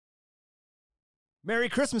Merry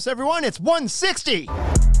Christmas, everyone. It's 160.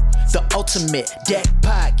 The Ultimate Deck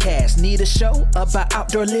Podcast. Need a show about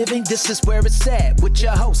outdoor living? This is where it's at. With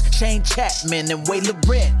your hosts, Shane Chapman and Way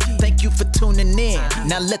Laurent. Thank you for tuning in.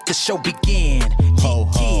 Now let the show begin. Ho,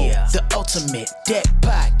 ho. Yeah, the Ultimate Deck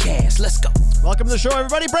Podcast. Let's go. Welcome to the show,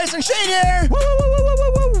 everybody. Bryce and Shane here. Woo, woo, woo, woo,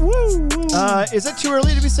 woo, woo, woo. Is it too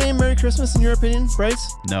early to be saying Merry Christmas in your opinion,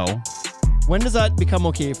 Bryce? No. When does that become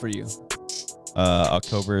okay for you?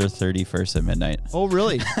 October 31st at midnight. Oh,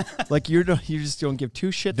 really? Like you just don't give two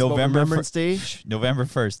shits about Remembrance Day? November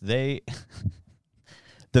 1st.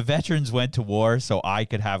 The veterans went to war so I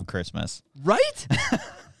could have Christmas. Right?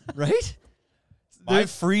 Right? My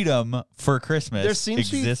freedom for Christmas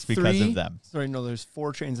exists because of them. Sorry, no, there's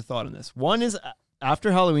four trains of thought in this. One is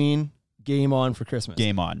after Halloween, game on for Christmas.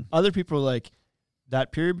 Game on. Other people are like,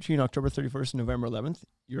 that period between October 31st and November 11th,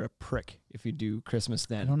 you're a prick if you do Christmas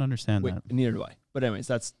then. I don't understand that. Neither do I. But anyways,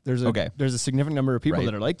 there's a significant number of people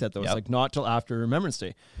that are like that, though. Yep. It's like not till after Remembrance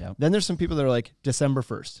Day. Yep. Then there's some people that are like December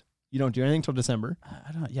 1st. You don't do anything till December.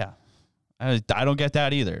 I don't get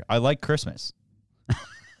that either. I like Christmas.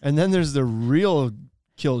 And then there's the real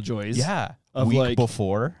killjoys. Yeah. Of week like,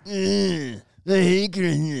 before. I hate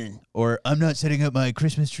Christmas. Or I'm not setting up my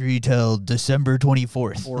Christmas tree till December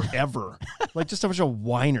 24th. Or ever. Like just a bunch of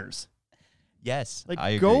whiners. Yes, like I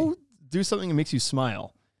agree. Go do something that makes you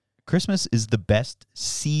smile. Christmas is the best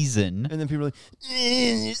season. And then people are like,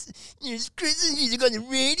 there's Christmas music on the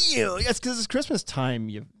radio. That's because it's Christmas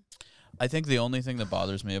time. I think the only thing that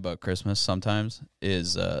bothers me about Christmas sometimes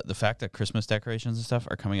is the fact that Christmas decorations and stuff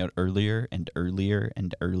are coming out earlier and earlier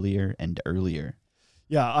and earlier and earlier.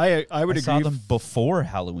 Yeah, I would agree. I saw them before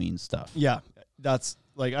Halloween stuff. Yeah, that's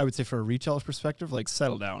like I would say for a retailer's perspective, like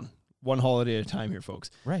settle down. One holiday at a time here,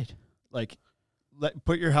 folks. Right. Like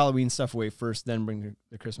put your Halloween stuff away first, then bring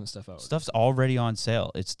the Christmas stuff out. Stuff's already on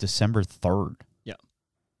sale. It's December 3rd. Yeah.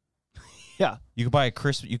 Yeah. You could buy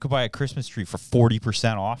a Christmas tree for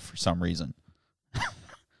 40% off for some reason.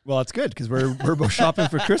 Well, that's good because we're both shopping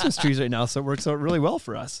for Christmas trees right now, so it works out really well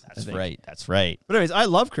for us. That's right. But anyways, I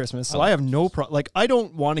love Christmas, so I have no problem. Like, I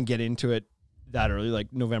don't want to get into it that early,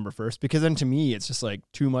 like November 1st, because then to me, it's just like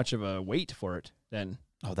too much of a wait for it. Then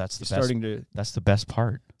that's the starting to that's the best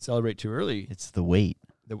part. Celebrate too early. It's the wait.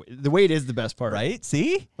 The wait is the best part, right?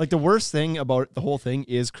 See, like the worst thing about the whole thing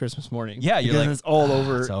is Christmas morning. Yeah, you're like, it's all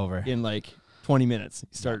over. It's over in like 20 minutes.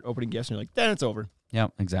 You start opening gifts, and you're like, then it's over. Yeah,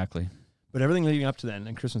 exactly. But everything leading up to then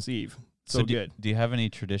and Christmas Eve, so good. Do you have any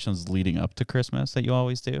traditions leading up to Christmas that you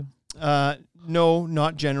always do? No,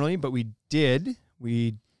 not generally, but we did.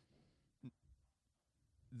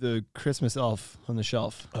 The Christmas elf on the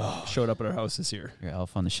shelf showed up at our house this year. Your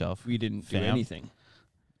elf on the shelf. We didn't do anything.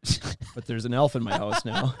 But there's an elf in my house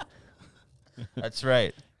now. That's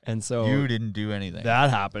right. And so you didn't do anything.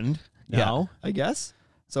 That happened now, I guess.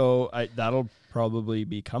 So that'll probably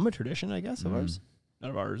become a tradition, I guess, of ours. Not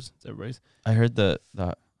of ours, it's everybody's. I heard the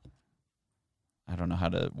I don't know how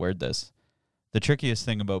to word this. The trickiest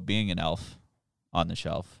thing about being an elf on the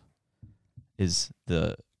shelf is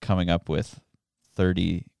the coming up with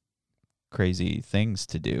 30 crazy things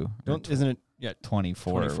to do. Isn't it? Yeah,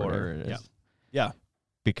 24 or whatever it is. Yeah.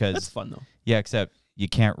 Because that's fun though. Yeah, except you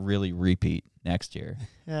can't really repeat next year.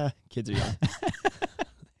 Yeah, kids are young.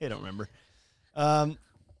 They don't remember.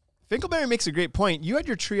 Finkelberry makes a great point. You had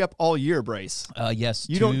your tree up all year, Bryce. Yes.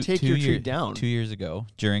 You don't take your tree down. 2 years ago,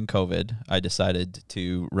 during COVID, I decided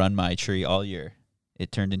to run my tree all year.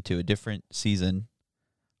 It turned into a different season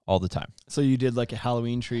all the time. So you did like a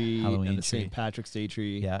Halloween tree and a St. Patrick's Day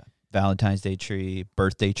tree. Yeah. Valentine's Day tree,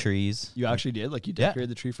 birthday trees. You actually did? Like you decorated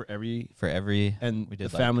the tree for every... And we did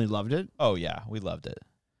the family loved it? Oh, yeah. We loved it.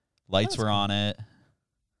 Lights were on it.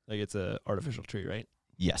 Like it's an artificial tree, right?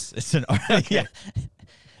 Yes. It's an yeah.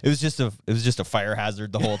 It was just a fire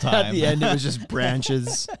hazard the whole time. At the end, it was just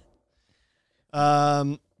branches.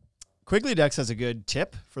 Quigley Decks has a good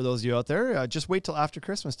tip for those of you out there. Just wait till after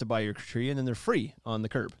Christmas to buy your tree, and then they're free on the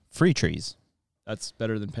curb. Free trees. That's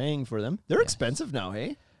better than paying for them. They're expensive now,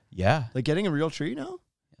 hey? Yeah. Like getting a real tree now?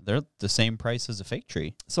 They're the same price as a fake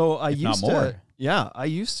tree. So I used not more. I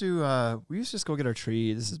used to, we used to just go get our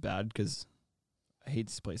tree. This is bad because I hate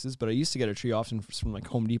these places, but I used to get a tree often from like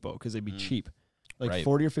Home Depot because they'd be cheap. Like $40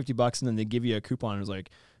 or $50, and then they give you a coupon. It was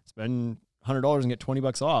like, spend $100 and get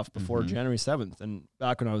 $20 off before January 7th. And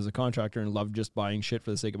back when I was a contractor and loved just buying shit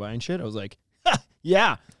for the sake of buying shit, I was like,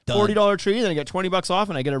 yeah, done. $40 tree, then I get $20 off,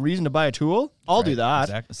 and I get a reason to buy a tool. I'll do that.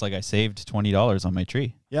 Exactly. It's like I saved $20 on my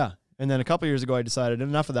tree. Yeah. And then a couple years ago, I decided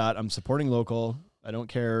enough of that. I'm supporting local. I don't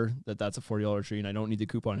care that that's a $40 tree, and I don't need the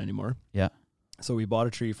coupon anymore. Yeah. So we bought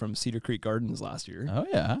a tree from Cedar Creek Gardens last year. Oh,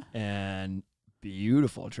 yeah. And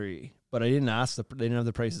beautiful tree. But I didn't ask, they didn't have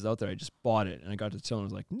the prices out there. I just bought it, and I got to chill,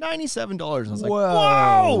 and it was like $97. And I was like,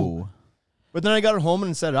 whoa! But then I got it home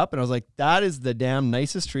and set it up, and I was like, that is the damn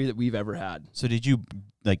nicest tree that we've ever had. So did you,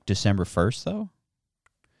 like, December 1st, though?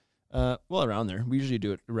 Well, around there. We usually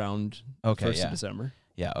do it around 1st of December.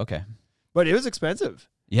 Yeah, okay. But it was expensive.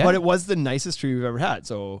 Yeah. But it was the nicest tree we've ever had.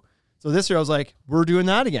 So this year I was like, we're doing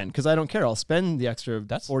that again, because I don't care. I'll spend the extra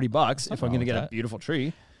 $40 if I'm going to get a beautiful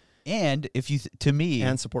tree. And if you, to me,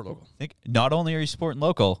 and support local. Think not only are you supporting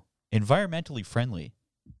local, environmentally friendly.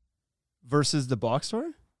 Versus the box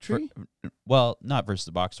store tree? Well, not versus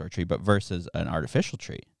the box store tree, but versus an artificial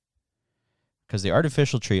tree. Because the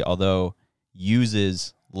artificial tree, although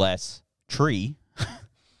uses less tree,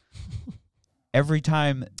 every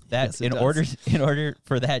time that in order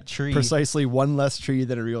for that tree, precisely one less tree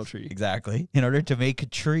than a real tree. Exactly. In order to make a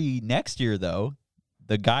tree next year, though,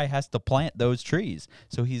 the guy has to plant those trees.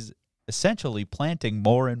 So he's essentially planting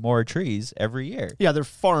more and more trees every year. Yeah, they're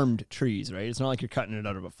farmed trees, right? It's not like you're cutting it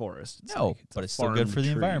out of a forest. But it's still good for the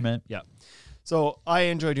environment. Yeah. So I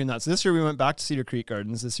enjoy doing that. So this year we went back to Cedar Creek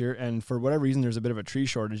Gardens this year, and for whatever reason, there's a bit of a tree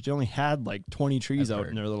shortage. They only had like 20 trees out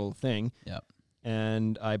in their little thing. Yeah.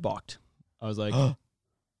 And I balked. I was like,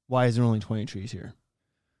 why is there only 20 trees here?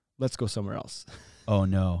 Let's go somewhere else. Oh,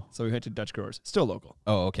 no. So we went to Dutch Growers. Still local.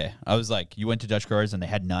 Oh, okay. I was like, you went to Dutch Growers and they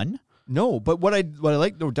had none? No, but what I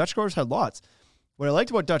liked, no, Dutch Growers had lots. What I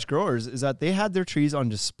liked about Dutch Growers is that they had their trees on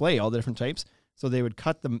display, all the different types. So they would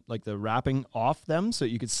cut them, like the wrapping off them, so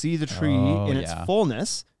you could see the tree in its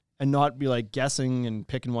fullness and not be like guessing and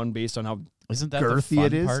picking one based on how Isn't that girthy the fun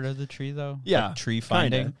it is. part of the tree, though? Yeah. Like tree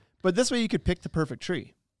finding? Kinda. But this way you could pick the perfect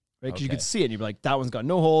tree. Right, because you could see it, and you'd be like, that one's got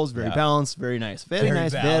no holes, very balanced, very nice, very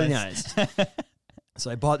nice. So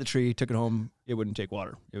I bought the tree, took it home. It wouldn't take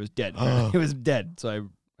water. It was dead. It was dead, so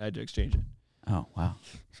I had to exchange it. Oh, wow.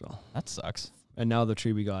 So that sucks. And now the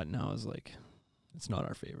tree we got now is like, it's not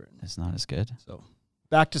our favorite. It's not as good. So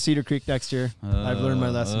back to Cedar Creek next year. I've learned my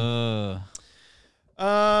lesson.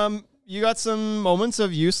 You got some moments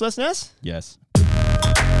of uselessness? Yes.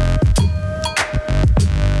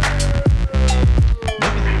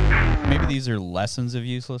 Maybe these are lessons of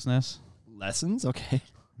uselessness. Lessons? Okay.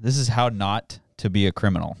 This is how not to be a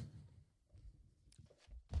criminal.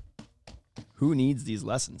 Who needs these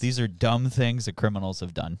lessons? These are dumb things that criminals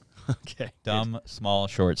have done. Okay. Dumb, small,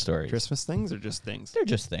 short stories. Christmas things or just things? They're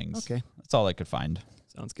just things. Okay. That's all I could find.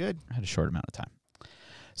 Sounds good. I had a short amount of time.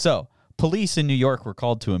 So, police in New York were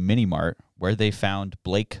called to a mini-mart where they found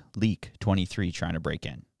Blake Leak, 23, trying to break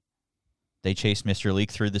in. They chased Mr. Leak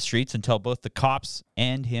through the streets until both the cops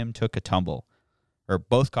and him took a tumble. Or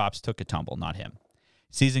both cops took a tumble, not him.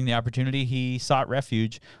 Seizing the opportunity, he sought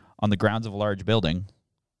refuge on the grounds of a large building.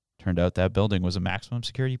 Turned out that building was a maximum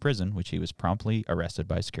security prison, which he was promptly arrested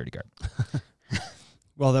by a security guard.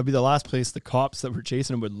 Well, that'd be the last place the cops that were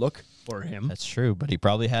chasing him would look for him. That's true, but he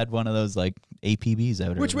probably had one of those like APBs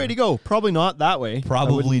out. Which way to go? Probably not that way.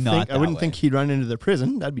 Probably not. I wouldn't think he'd run into the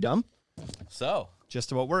prison. That'd be dumb. So,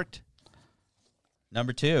 just about worked.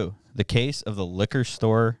 Number 2, the case of the liquor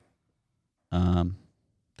store.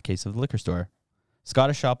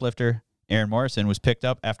 Scottish shoplifter Aaron Morrison was picked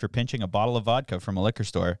up after pinching a bottle of vodka from a liquor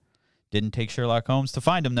store. Didn't take Sherlock Holmes to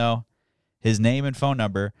find him, though. His name and phone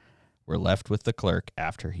number were left with the clerk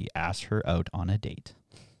after he asked her out on a date.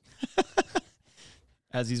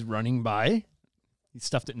 As he's running by, he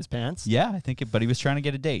stuffed it in his pants. Yeah, I think but he was trying to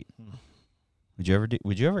get a date. Would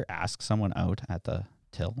you ever ask someone out at the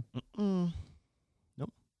till?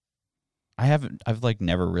 Nope. I've like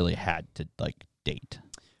never really had to like date.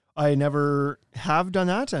 I never have done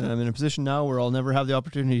that, and I'm in a position now where I'll never have the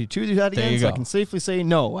opportunity to do that again. So I can safely say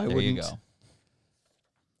no, I wouldn't. There you go.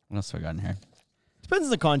 What else have I got in here? Depends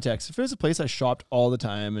on the context. If there's a place I shopped all the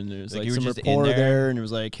time and there's like some just rapport there and it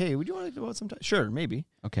was like, hey, would you want to go out sometime? Sure, maybe.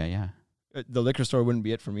 Okay, yeah. The liquor store wouldn't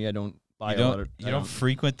be it for me. I don't buy a lot of... You don't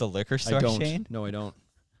frequent the liquor store, I don't. Shane? No, I don't.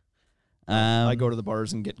 I go to the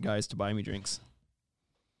bars and get guys to buy me drinks.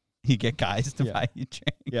 You get guys to buy you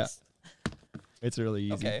drinks? Yeah. It's really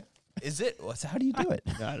easy. Okay. Is it? How do you do it?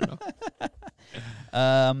 I don't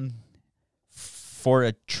know. For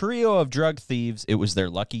a trio of drug thieves, it was their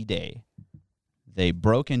lucky day. They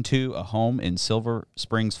broke into a home in Silver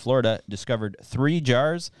Springs, Florida, discovered 3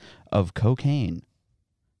 jars of cocaine.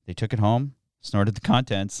 They took it home, snorted the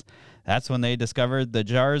contents. That's when they discovered the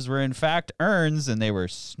jars were in fact urns, and they were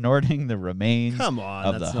snorting the remains of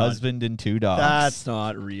the husband and 2 dogs. That's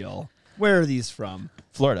not real. Where are these from?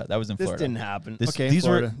 Florida. That was in Florida. This didn't happen.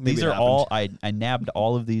 These are all. I nabbed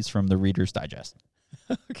all of these from the Reader's Digest.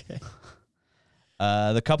 Okay.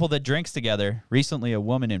 The couple that drinks together. Recently, a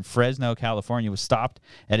woman in Fresno, California, was stopped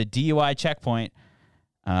at a DUI checkpoint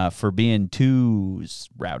for being too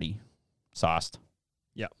rowdy, sauced.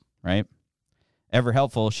 Yeah. Right? Ever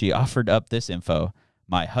helpful, she offered up this info.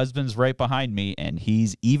 My husband's right behind me, and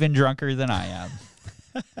he's even drunker than I am.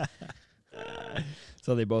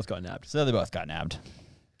 So they both got nabbed.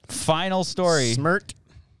 Final story. Smirt.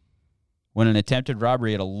 When an attempted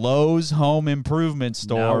robbery at a Lowe's home improvement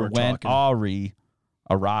store went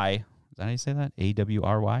awry. Is that how you say that?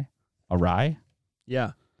 A-W-R-Y? Awry?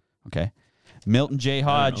 Yeah. Okay. Milton J.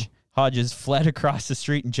 Hodges fled across the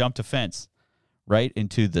street and jumped a fence right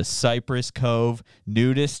into the Cypress Cove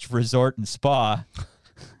Nudist Resort and Spa.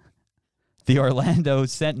 The Orlando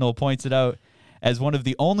Sentinel points it out. As one of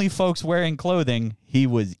the only folks wearing clothing, he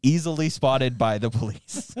was easily spotted by the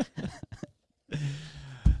police.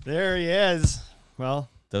 There he is. Well,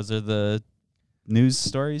 those are the news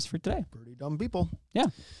stories for today. Pretty dumb people. Yeah.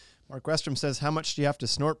 Mark Westrom says, how much do you have to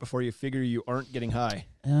snort before you figure you aren't getting high?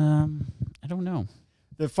 I don't know.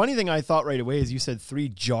 The funny thing I thought right away is you said 3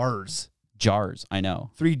 jars. Jars, I know.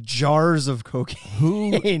 3 jars of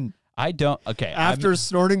cocaine. I don't. Okay. After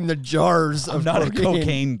snorting the jars of cocaine. I'm not a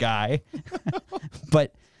cocaine guy.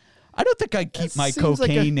 But I don't think I'd keep my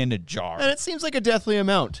cocaine in a jar. And it seems like a deathly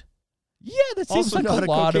amount. Yeah, that seems also like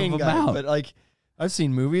a lot of amount. But like, I've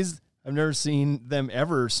seen movies. I've never seen them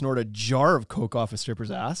ever snort a jar of coke off a stripper's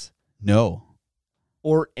ass. No.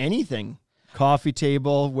 Or anything. Coffee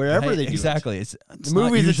table, wherever they do exactly. it. It's the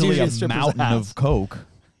movies, not usually it's a mountain of coke.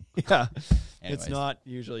 Yeah. Anyways. It's not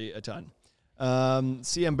usually a ton.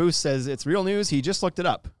 CM Boost says it's real news. He just looked it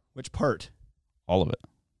up. Which part? All of it.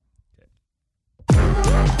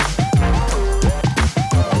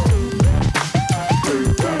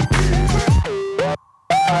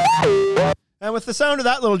 And with the sound of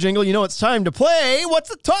that little jingle, you know it's time to play.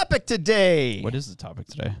 What's the topic today? What is the topic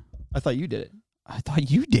today? I thought you did it. I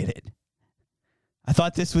thought you did it. I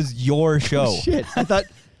thought this was your show. Shit. I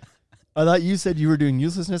thought you said you were doing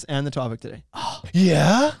uselessness and the topic today.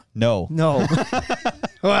 Yeah? No.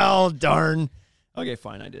 Well, darn. Okay,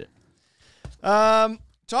 fine. I did it.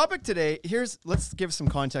 Topic today. Let's give some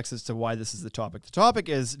context as to why this is the topic. The topic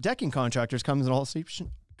is decking contractors comes in all shapes.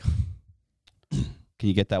 Can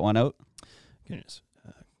you get that one out? Goodness.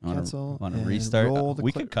 Cancel. Want to restart?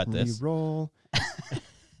 We could cut this. Roll.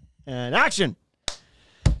 And action.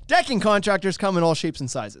 Decking contractors come in all shapes and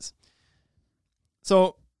sizes.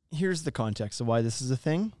 So here's the context of why this is a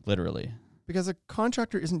thing. Literally. Because a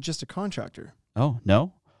contractor isn't just a contractor. Oh,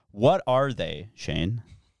 no? What are they, Shane?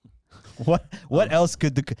 What else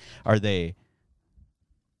are they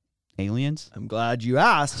aliens? I'm glad you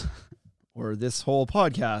asked, or this whole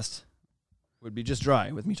podcast would be just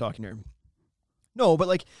dry with me talking here. No, but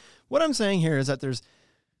like what I'm saying here is that there's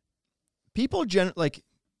people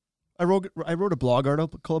I wrote a blog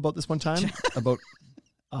article about this one time about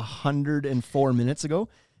 104 minutes ago,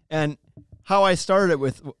 and how I started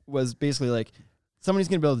it was basically like, somebody's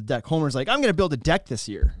going to build a deck. Homer's like, I'm going to build a deck this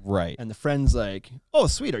year. Right. And the friend's like, oh,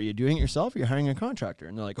 sweet. Are you doing it yourself? Or are you hiring a contractor?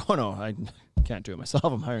 And they're like, oh, no, I can't do it myself.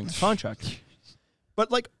 I'm hiring a contractor.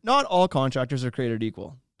 But like, not all contractors are created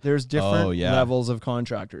equal. There's different levels of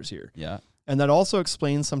contractors here. Yeah. And that also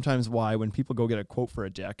explains sometimes why when people go get a quote for a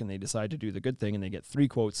deck and they decide to do the good thing and they get 3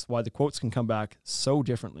 quotes, why the quotes can come back so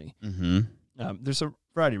differently. Mm-hmm. There's a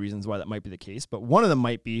variety of reasons why that might be the case, but one of them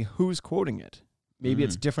might be who's quoting it. Maybe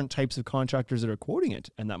it's different types of contractors that are quoting it,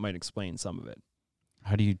 and that might explain some of it.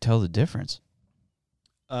 How do you tell the difference?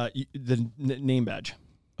 The name badge.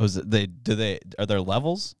 Oh, are there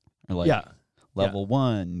levels? Or like level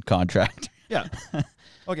 1 contractor? Yeah.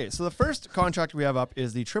 Okay, so the first contractor we have up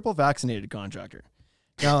is the triple vaccinated contractor.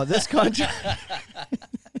 Now, this contractor...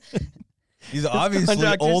 He's obviously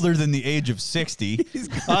older than the age of 60. He's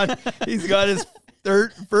got his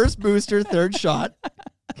first booster, 3rd shot.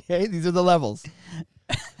 Okay, these are the levels.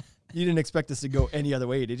 You didn't expect this to go any other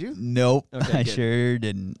way, did you? Nope. Okay, I sure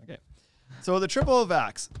didn't. Okay. So the triple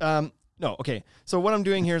vax. No, okay. So what I'm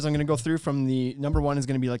doing here is I'm going to go through from the number 1 is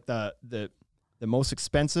going to be like the most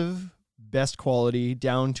expensive, best quality,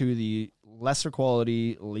 down to the lesser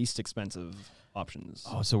quality, least expensive options.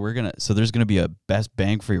 Oh, so there's gonna be a best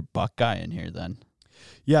bang for your buck guy in here then.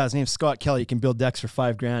 Yeah, his name's Scott Kelly. He can build decks for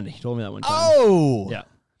 $5,000. He told me that one time. Oh, yeah.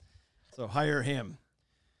 So hire him.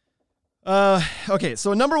 Okay,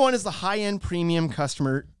 so number 1 is the high-end premium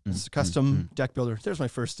custom deck builder. There's my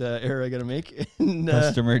first error I got to make.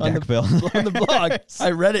 Customer deck builder. On the blog.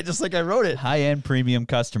 I read it just like I wrote it. High-end premium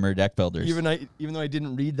customer deck builders. Even though I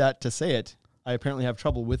didn't read that to say it, I apparently have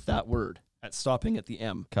trouble with that word at stopping at the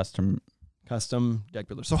M. Customer custom deck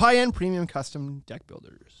builders. So high-end premium custom deck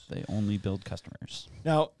builders. They only build customers.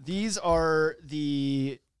 Now, these are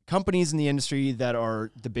the companies in the industry that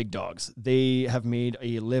are the big dogs. They have made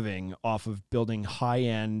a living off of building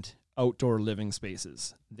high-end outdoor living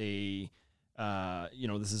spaces. They,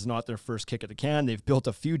 this is not their first kick at the can. They've built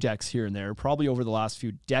a few decks here and there, probably over the last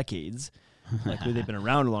few decades. Like they've been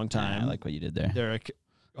around a long time. I like what you did there. They're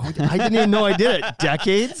I didn't even know I did it.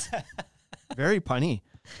 Decades? Very punny.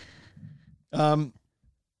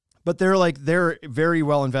 But they're very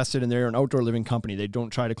well invested, and they're an outdoor living company. They don't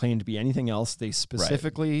try to claim to be anything else. They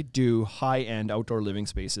specifically do high-end outdoor living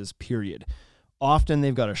spaces, period. Often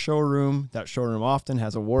they've got a showroom. That showroom often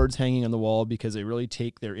has awards hanging on the wall because they really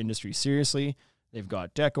take their industry seriously. They've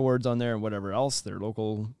got deck awards on there and whatever else, their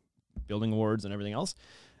local building awards and everything else.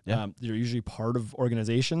 Yeah. They're usually part of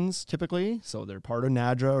organizations typically. So they're part of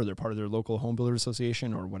NADRA or they're part of their local home builder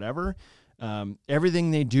association or whatever. Everything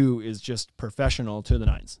they do is just professional to the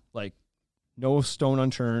nines. Like no stone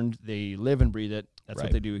unturned. They live and breathe it. That's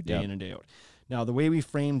what they do day in and day out. Now, the way we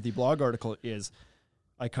framed the blog article is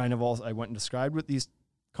I went and described what these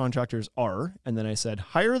contractors are. And then I said,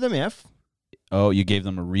 hire them if. Oh, you gave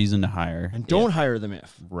them a reason to hire. And don't hire them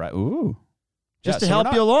if. Right. Ooh. Just to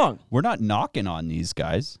help you along. We're not knocking on these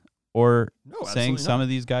guys or saying some of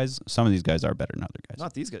these guys are better than other guys.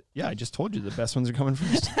 Not these guys. Yeah, I just told you the best ones are coming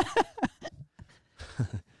first.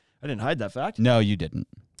 I didn't hide that fact. No, you didn't.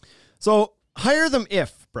 So hire them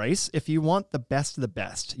if you want the best of the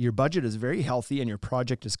best. Your budget is very healthy and your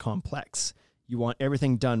project is complex. You want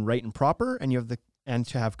everything done right and proper, and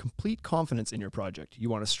to have complete confidence in your project. You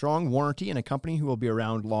want a strong warranty and a company who will be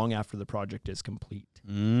around long after the project is complete.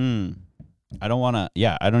 I don't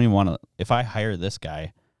even want to, if I hire this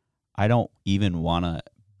guy, I don't even want to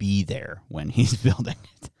be there when he's building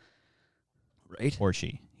it. Right? Or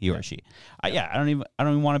she. Or she. I don't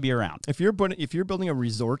even want to be around. If you're building a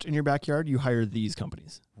resort in your backyard, you hire these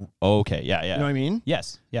companies. Okay, yeah. You know what I mean?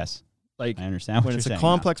 Yes. Like I understand when it's a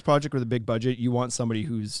complex project with a big budget, you want somebody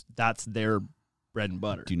that's their bread and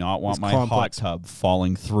butter. Do not want my hot tub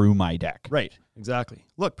falling through my deck. Right. Exactly.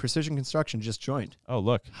 Look, Precision Construction just joined. Oh,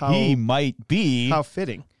 look. He might be how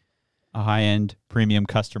fitting. A high-end premium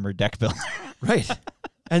customer deck builder. Right.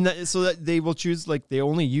 And so that they will choose, they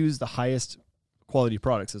only use the highest quality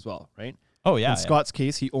products as well, right? Oh, yeah. In Scott's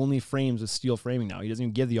case, he only frames with steel framing now. He doesn't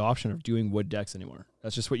even give the option of doing wood decks anymore.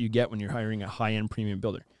 That's just what you get when you're hiring a high-end premium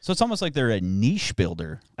builder. So it's almost like they're a niche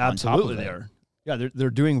builder. Absolutely, they are. Yeah, they're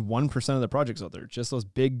doing 1% of the projects out there. Just those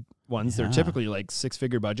big ones. Yeah. They're typically like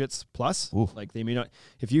 6-figure budgets plus. Ooh. Like they may not.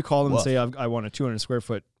 If you call them and say I want a 200 square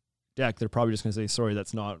foot deck, they're probably just going to say, sorry,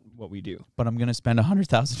 that's not what we do. But I'm going to spend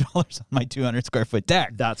 $100,000 on my 200 square foot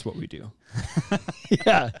deck. That's what we do.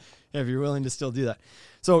 Yeah, if you're willing to still do that.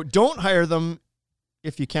 So don't hire them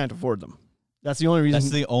if you can't afford them. That's the only reason.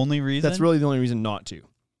 That's the only reason? That's really the only reason not to.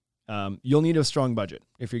 You'll need a strong budget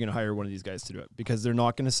if you're going to hire one of these guys to do it, because they're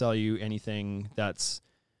not going to sell you anything that's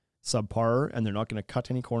subpar, and they're not going to cut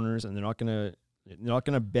any corners, and they're not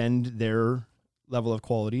going to bend their level of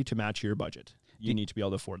quality to match your budget. You need to be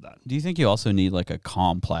able to afford that. Do you think you also need like a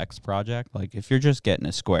complex project? Like if you're just getting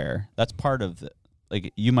a square, that's part of the,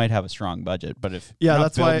 like you might have a strong budget, but if you're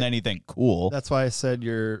not building anything cool. That's why I said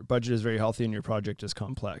your budget is very healthy and your project is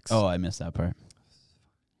complex. Oh, I missed that part.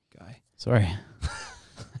 Guy. Sorry.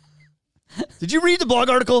 Did you read the blog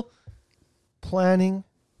article? Planning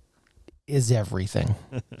is everything.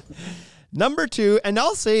 Number 2, and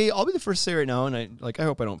I'll be the first to say right now, and I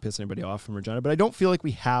hope I don't piss anybody off from Regina, but I don't feel like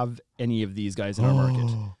we have any of these guys in our market.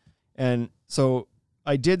 And so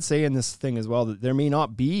I did say in this thing as well that there may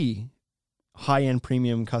not be high-end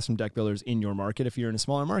premium custom deck builders in your market if you're in a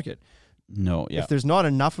smaller market. No, yeah. If there's not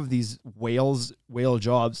enough of these whale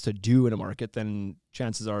jobs to do in a market, then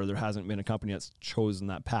chances are there hasn't been a company that's chosen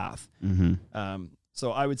that path. Mm-hmm.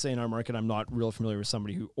 So I would say in our market, I'm not real familiar with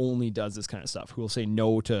somebody who only does this kind of stuff, who will say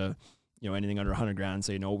no to anything under $100,000,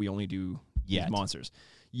 say no, we only do these monsters.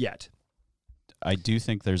 Yet. I do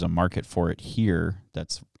think there's a market for it here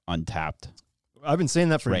that's untapped. I've been saying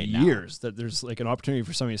that for years, that there's like an opportunity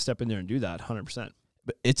for somebody to step in there and do that 100%.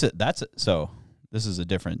 But so this is a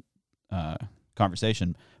different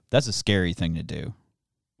conversation. That's a scary thing to do.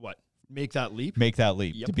 What? Make that leap?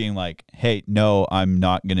 Yep. To being like, hey, no, I'm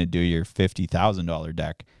not going to do your $50,000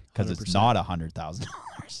 deck because it's not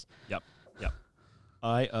 $100,000. Yep.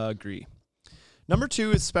 I agree. Number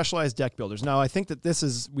 2 is specialized deck builders. Now, I think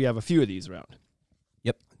that we have a few of these around.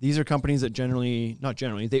 Yep. These are companies that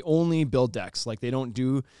they only build decks. Like they don't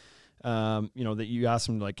do, that you ask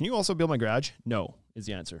them like, can you also build my garage? No, is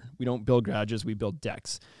the answer. We don't build garages, we build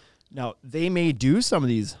decks. Now, they may do some of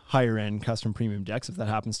these higher end custom premium decks if that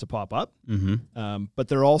happens to pop up. But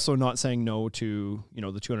they're also not saying no to,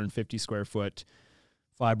 the 250 square foot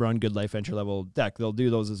Fibron Good Life entry level deck. They'll do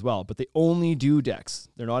those as well, but they only do decks.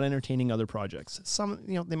 They're not entertaining other projects. Some,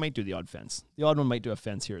 they might do the odd fence. The odd one might do a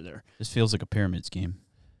fence here or there. This feels like a pyramid scheme.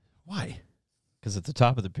 Why? Because at the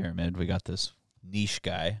top of the pyramid, we got this niche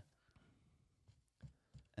guy.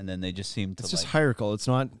 And then they just seem to It's just hierarchical. It's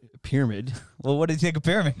not a pyramid. Well, what do you think a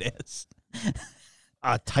pyramid is?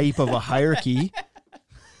 A type of a hierarchy.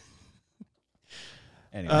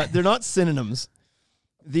 Anyway. They're not synonyms.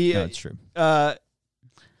 No, it's true.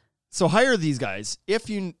 So hire these guys. If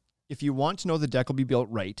you want to know the deck will be built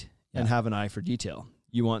right and have an eye for detail,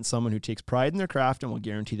 you want someone who takes pride in their craft and will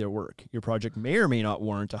guarantee their work. Your project may or may not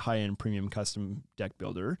warrant a high-end premium custom deck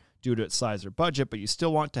builder due to its size or budget, but you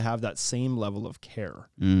still want to have that same level of care.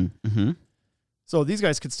 Mm-hmm. So these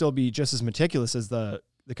guys could still be just as meticulous as the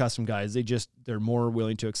custom guys. They're more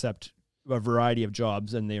willing to accept a variety of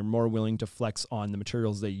jobs, and they're more willing to flex on the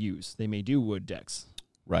materials they use. They may do wood decks.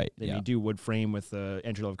 Right. They may do wood frame with the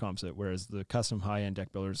entry-level composite, whereas the custom high-end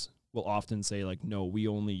deck builders will often say, like, no, we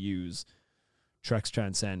only use Trex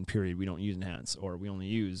Transcend, period. We don't use Enhance, or we only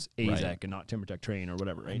use AZEC and not TimberTech Train or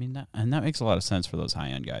whatever, right? I mean, that makes a lot of sense for those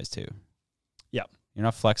high-end guys, too. Yeah. You're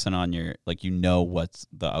not flexing on what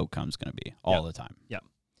the outcome's going to be all the time. Yeah.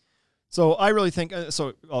 So I really think,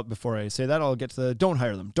 before I say that, I'll get to don't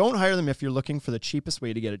hire them. Don't hire them if you're looking for the cheapest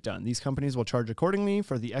way to get it done. These companies will charge accordingly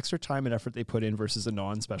for the extra time and effort they put in versus a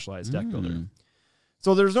non-specialized deck builder.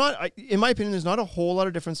 So in my opinion, there's not a whole lot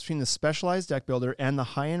of difference between the specialized deck builder and the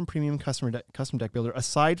high-end premium custom deck builder,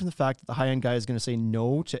 aside from the fact that the high-end guy is going to say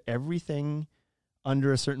no to everything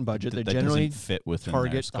under a certain budget. They generally doesn't fit within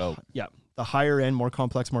target their scope. The higher-end, more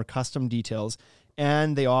complex, more custom details,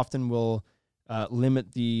 and they often will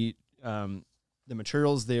limit the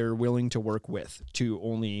materials they're willing to work with to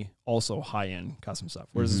only also high-end custom stuff.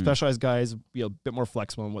 Whereas the specialized guys be a bit more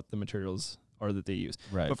flexible in what the materials are that they use.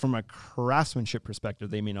 Right. But from a craftsmanship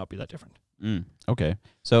perspective, they may not be that different. Okay.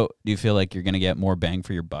 So do you feel like you're going to get more bang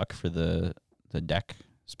for your buck for the deck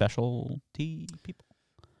specialty people?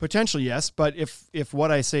 Potentially, yes. But if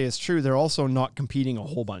what I say is true, they're also not competing a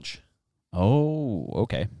whole bunch. Oh,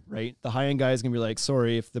 okay. Right? The high-end guy is going to be like,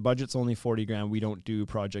 sorry, if the budget's only $40,000, we don't do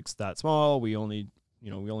projects that small. We only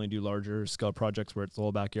do larger scale projects where it's the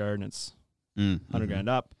whole backyard and it's $100,000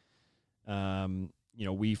 up.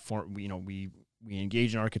 We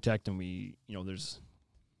engage an architect and we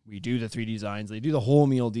do the 3D designs. They do the whole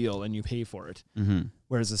meal deal and you pay for it.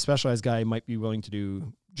 Whereas a specialized guy might be willing to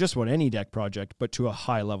do just about any deck project, but to a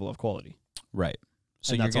high level of quality. Right.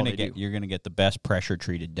 So you're gonna get the best pressure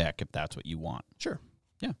treated deck if that's what you want. Sure.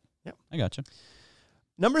 Yeah. Yep. I gotcha.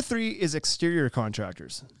 Number 3 is exterior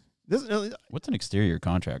contractors. What's an exterior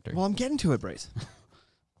contractor? Well, I'm getting to it, Bryce.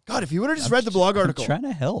 God, if you would have just read the blog article. I'm trying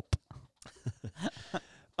to help.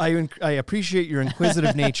 I appreciate your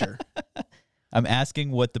inquisitive nature. I'm asking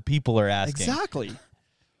what the people are asking. Exactly.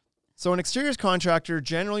 So an exteriors contractor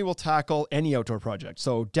generally will tackle any outdoor project.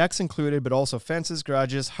 So decks included, but also fences,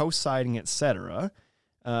 garages, house siding, etc.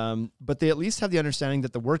 But they at least have the understanding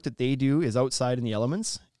that the work that they do is outside in the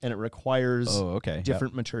elements and it requires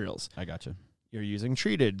different materials. I gotcha. You're using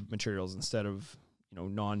treated materials instead of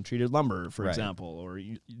non-treated lumber, for example. Or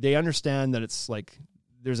they understand that it's like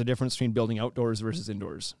there's a difference between building outdoors versus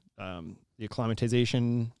indoors. The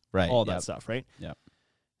acclimatization, all that stuff, right? Yeah.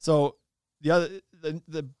 So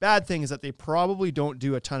the bad thing is that they probably don't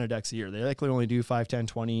do a ton of decks a year. They likely only do 5, 10,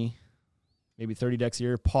 20, maybe 30 decks a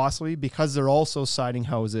year, possibly because they're also siding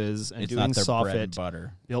houses and doing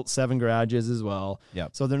soffit, built 7 garages as well.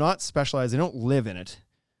 Yep. So they're not specialized. They don't live in it.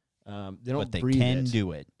 They don't but they breathe can it,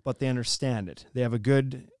 do it. But they understand it. They have a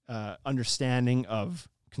good understanding of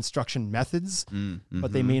construction methods,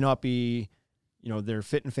 but they may not be, their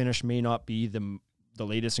fit and finish may not be the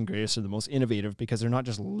latest and greatest or the most innovative because they're not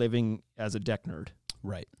just living as a deck nerd.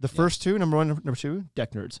 Right. The first two, number 1, number 2,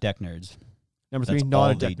 deck nerds. Deck nerds. Number 3, That's not all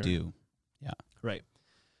a deck they nerd. do. Yeah. Right.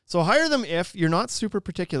 So hire them if you're not super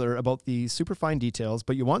particular about the super fine details,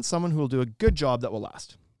 but you want someone who will do a good job that will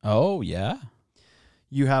last. Oh, yeah.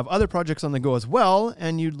 You have other projects on the go as well,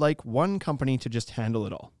 and you'd like one company to just handle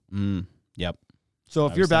it all. Yep. So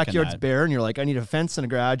if your backyard's bare and you're like, I need a fence and a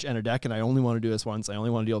garage and a deck and I only want to do this once, I only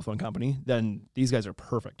want to deal with one company, then these guys are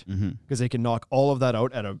perfect because they can knock all of that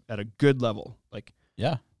out at a good level. Like,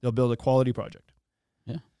 they'll build a quality project.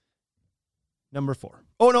 Yeah. Number 4.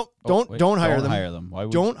 Oh no, don't hire them. Don't hire them. Why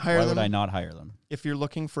would I not hire them? If you're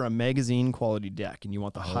looking for a magazine quality deck and you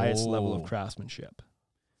want the highest level of craftsmanship.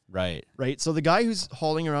 Right. Right. So the guy who's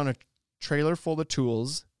hauling around a trailer full of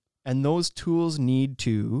tools and those tools need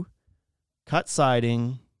to cut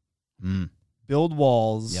siding, build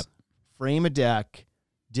walls, frame a deck,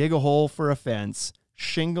 dig a hole for a fence,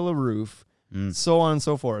 shingle a roof, so on and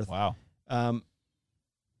so forth. Wow.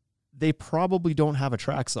 They probably don't have a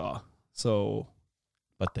track saw. So,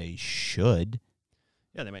 but they should.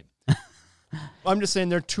 Yeah, they might. I'm just saying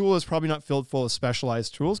their tool is probably not filled full of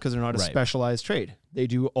specialized tools because they're not a specialized trade. They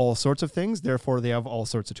do all sorts of things. Therefore, they have all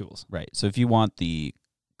sorts of tools. Right. So if you want the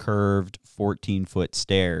curved 14-foot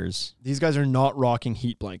stairs, these guys are not rocking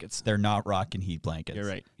heat blankets. They're not rocking heat blankets. You're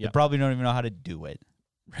right. They probably don't even know how to do it.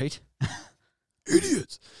 Right?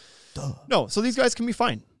 Idiots. Duh. No, so these guys can be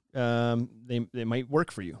fine. They might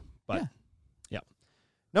work for you. But yeah.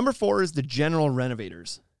 Number 4 is the general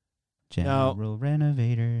renovators. General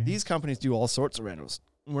renovator. These companies do all sorts of renos.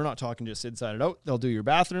 We're not talking just inside and out. They'll do your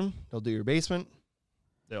bathroom. They'll do your basement.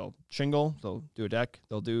 They'll shingle. They'll do a deck.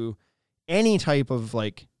 They'll do any type of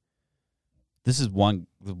like. This is one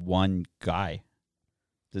guy.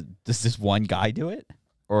 Does this one guy do it?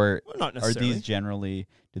 Or not necessarily. Are these generally,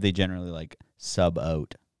 do they generally like sub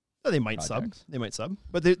out? They might projects? They might sub.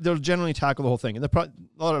 But they'll generally tackle the whole thing. And a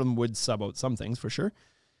lot of them would sub out some things for sure.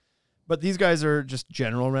 But these guys are just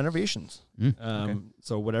general renovations. Okay.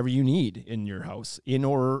 So whatever you need in your house, in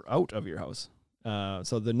or out of your house.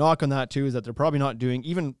 So the knock on that too is that they're probably doing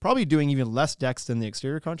even less decks than the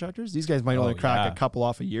exterior contractors. These guys might only crack a couple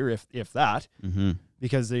off a year, if that,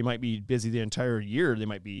 because they might be busy the entire year. They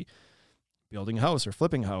might be building a house or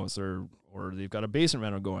flipping a house or they've got a basement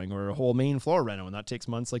reno going or a whole main floor reno, and that takes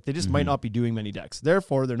months. Like they just might not be doing many decks.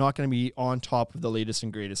 Therefore, they're not going to be on top of the latest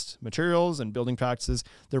and greatest materials and building practices.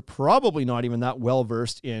 They're probably not even that well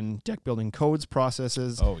versed in deck building codes,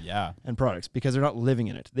 processes, and products because they're not living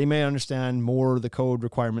in it. They may understand more the code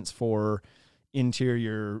requirements for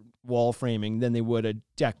interior wall framing than they would a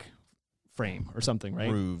deck frame or something, right?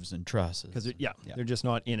 Roofs and trusses. Because they're just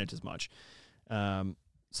not in it as much.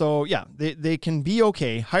 So, they can be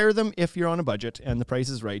okay. Hire them if you're on a budget and the price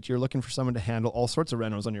is right. You're looking for someone to handle all sorts of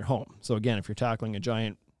renos on your home. So, again, if you're tackling a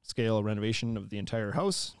giant scale renovation of the entire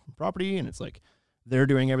house property and it's like they're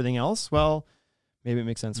doing everything else, well, maybe it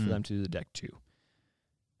makes sense for them to do the deck too.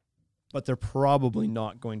 But they're probably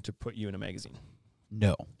not going to put you in a magazine.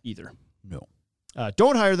 No. Either. No.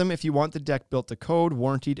 Don't hire them if you want the deck built to code,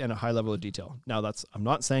 warranted, and a high level of detail. Now, I'm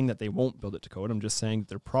not saying that they won't build it to code. I'm just saying that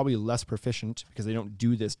they're probably less proficient because they don't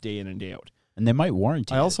do this day in and day out. And they might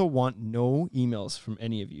warranty I also want no emails from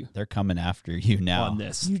any of you. They're coming after you now. On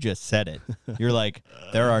this. You just said it. You're like,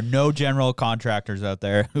 there are no general contractors out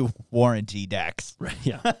there who warranty decks. Right,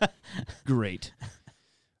 yeah. Great.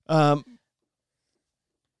 I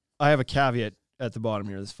have a caveat at the bottom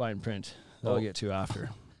here, this fine print that I'll get to after.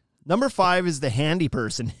 Number 5 is the handy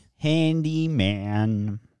person.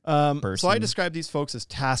 Handyman. Person. So I describe these folks as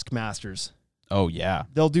taskmasters. Oh, yeah.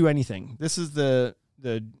 They'll do anything. This is the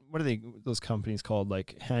what are those companies called?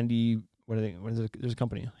 Like Handy, there's a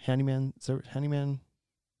company, Handyman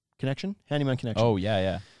Connection? Handyman Connection. Oh,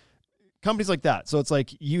 yeah. Companies like that. So it's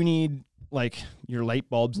like you need like your light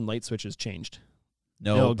bulbs and light switches changed.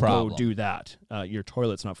 They'll problem. Go do that. Your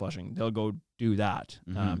toilet's not flushing. They'll go do that.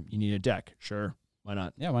 You need a deck. Sure. Why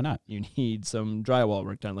not? Yeah, why not? You need some drywall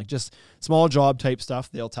work done, like just small job type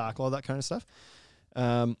stuff. They'll tackle all that kind of stuff.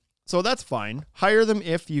 So that's fine. Hire them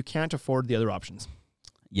if you can't afford the other options.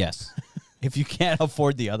 Yes. If you can't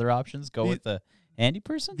afford the other options, go with the handy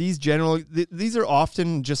person. These are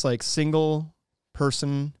often just like single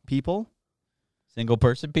person people. Single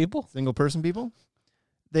person people? Single person people.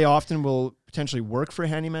 They often will potentially work for a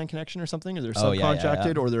Handyman Connection or something, or they're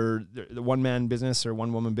subcontracted, or they're the one-man business or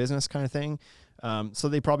one-woman business kind of thing. So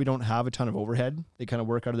they probably don't have a ton of overhead. They kind of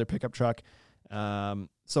work out of their pickup truck.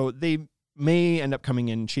 So they may end up coming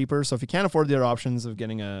in cheaper. So if you can't afford the other options of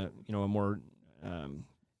getting a more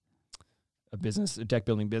a deck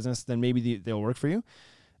building business, then maybe they'll work for you.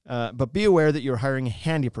 But be aware that you're hiring a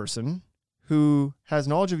handy person who has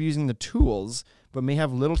knowledge of using the tools, but may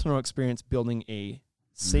have little to no experience building a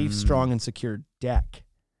safe, strong, and secure deck.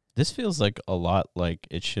 This feels like a lot like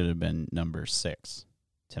it should have been number 6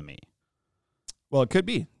 to me. Well, it could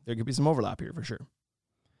be. There could be some overlap here for sure.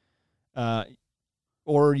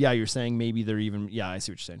 Or you're saying maybe they're even. Yeah, I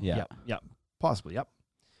see what you're saying. Yeah, possibly. Yep.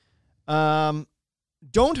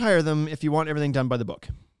 Don't hire them if you want everything done by the book,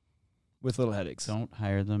 with little headaches. Don't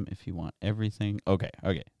hire them if you want everything. Okay.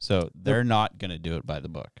 So they're not going to do it by the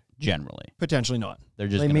book. Generally, potentially not.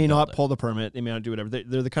 They may not pull the permit. They may not do whatever.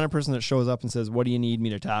 They're the kind of person that shows up and says, "What do you need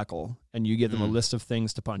me to tackle?" And you give them a list of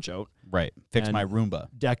things to punch out. Right. Fix my Roomba.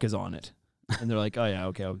 Deck is on it, and they're like, "Oh yeah,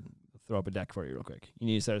 okay, I'll throw up a deck for you real quick. You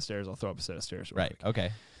need a set of stairs. I'll throw up a set of stairs." Right. Quick.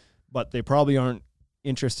 Okay. But they probably aren't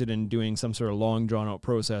interested in doing some sort of long, drawn out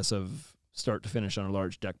process of start to finish on a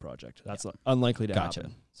large deck project. That's unlikely to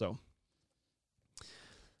happen. So,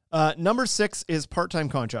 number 6 is part-time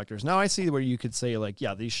contractors. Now I see where you could say like,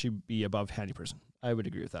 yeah, these should be above handy person. I would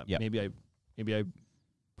agree with that. Yep. Maybe I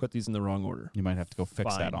put these in the wrong order. You might have to go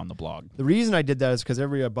fix that Fine. on the blog. The reason I did that is because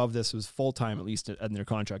every above this was full-time, at least in their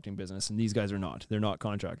contracting business, and these guys are not. They're not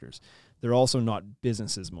contractors. They're also not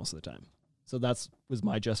businesses most of the time. So was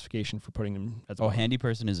my justification for putting them at the bottom. handy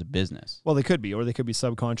person is a business. Well, they could be, or they could be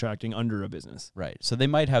subcontracting under a business. Right. So they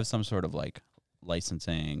might have some sort of like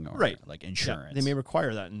licensing or like insurance. Yeah, they may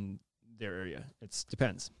require that in their area. It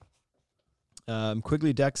depends.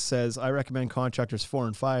 Quigley Decks says, I recommend contractors 4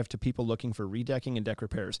 and 5 to people looking for redecking and deck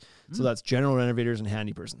repairs. So that's general renovators and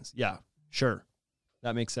handy persons. Yeah, sure.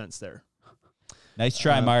 That makes sense there. Nice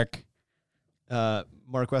try, Mark.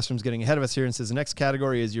 Mark Westrom's getting ahead of us here and says the next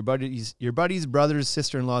category is your buddy's brother's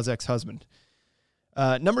sister-in-law's ex-husband.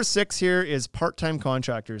 Number 6 here is part-time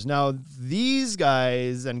contractors. Now, these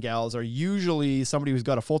guys and gals are usually somebody who's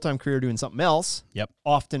got a full-time career doing something else. Yep.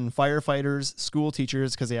 Often firefighters, school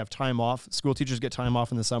teachers, because they have time off. School teachers get time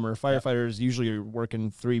off in the summer. Firefighters usually are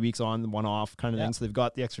working 3 weeks on, 1 off kind of thing, so they've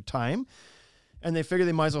got the extra time. And they figure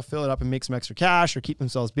they might as well fill it up and make some extra cash or keep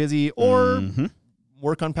themselves busy or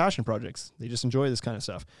work on passion projects. They just enjoy this kind of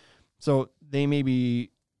stuff. So they may be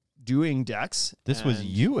doing decks. This was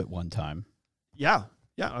you at one time. Yeah.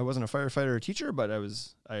 Yeah. I wasn't a firefighter or teacher, but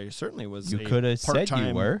I certainly was. You could have said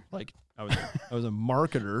you were. Like I was a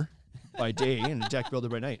marketer by day and a deck builder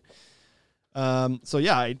by night. So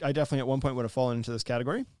yeah, I definitely at one point would have fallen into this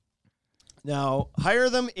category. Now, hire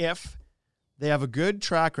them if they have a good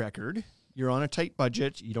track record. You're on a tight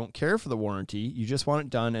budget. You don't care for the warranty. You just want it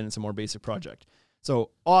done, and it's a more basic project.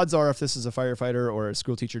 So odds are if this is a firefighter or a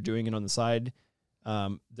school teacher doing it on the side,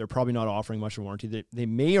 they're probably not offering much of a warranty. They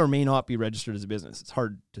may or may not be registered as a business. It's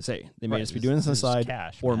hard to say. They may just be doing this on the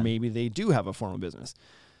side, or maybe they do have a formal business.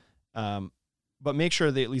 But make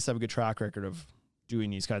sure they at least have a good track record of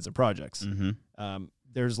doing these kinds of projects.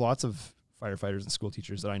 There's lots of firefighters and school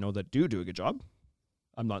teachers that I know that do a good job.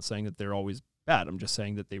 I'm not saying that they're always bad. I'm just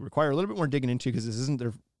saying that they require a little bit more digging into because this isn't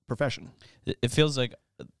their profession. It feels like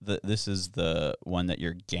this is the one that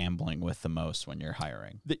you're gambling with the most when you're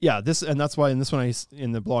hiring. That's why in this one,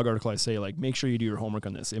 in the blog article, I say like make sure you do your homework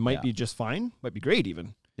on this. It might be just fine, might be great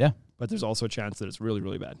even. Yeah, but there's also a chance that it's really,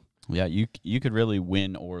 really bad. Yeah, you could really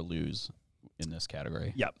win or lose in this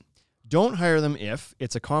category. Yeah. Don't hire them if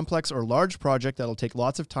it's a complex or large project that'll take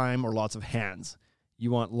lots of time or lots of hands.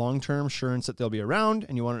 You want long-term assurance that they'll be around,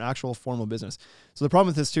 and you want an actual formal business. So the problem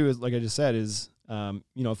with this too is, like I just said, is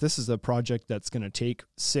if this is a project that's going to take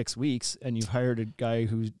 6 weeks, and you've hired a guy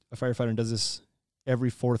who's a firefighter and does this every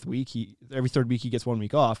third week he gets 1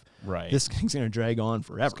 week off. Right. This thing's going to drag on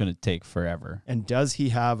forever. It's going to take forever. And does he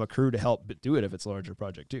have a crew to help do it if it's a larger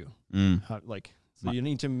project too? So you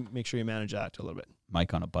need to make sure you manage that a little bit.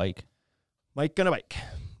 Mike on a bike.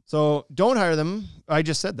 So don't hire them. I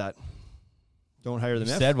just said that. Don't hire them.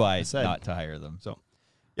 You said why not to hire them. So,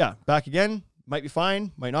 yeah, back again. Might be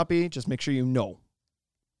fine, might not be. Just make sure you know,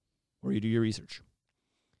 or you do your research.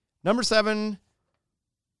 Number 7.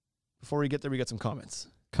 Before we get there, we got some comments.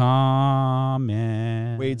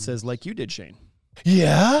 Wade says, like you did, Shane.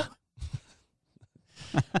 Yeah.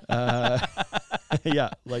 Yeah,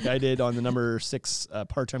 like I did on the number 6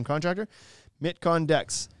 part-time contractor. Mitcon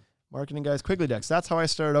Decks. Marketing guys, Quigley Decks. That's how I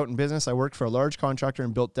started out in business. I worked for a large contractor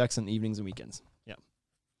and built decks in the evenings and weekends. Yeah.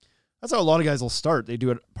 That's how a lot of guys will start. They do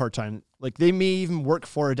it part-time. Like they may even work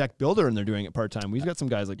for a deck builder and they're doing it part-time. We've got some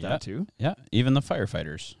guys like that too. Yeah, even the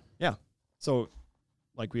firefighters. Yeah. So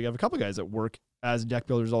like we have a couple guys that work as deck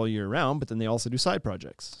builders all year round, but then they also do side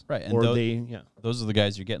projects. Right. And those are the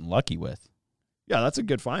guys you're getting lucky with. Yeah, that's a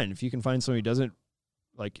good find. If you can find somebody who doesn't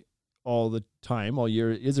like all the time, all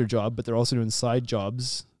year is their job, but they're also doing side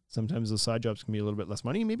jobs. Sometimes those side jobs can be a little bit less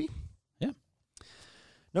money, maybe. Yeah.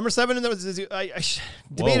 Number 7, and that was I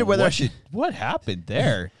debated whether I should. What happened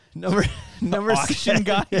there? number auction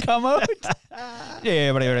guy come out.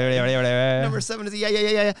 Number 7 is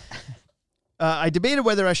yeah. I debated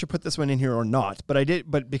whether I should put this one in here or not, but I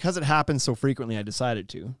did. But because it happens so frequently, I decided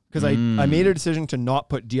to because I made a decision to not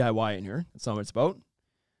put DIY in here. That's not what it's about.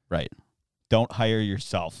 Right. Don't hire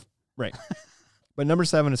yourself. Right. But number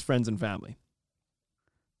 7 is friends and family.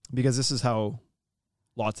 Because this is how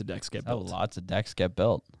lots of decks get built. Lots of decks get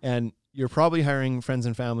built. And you're probably hiring friends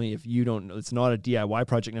and family if you don't know. It's not a DIY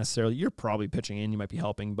project necessarily. You're probably pitching in. You might be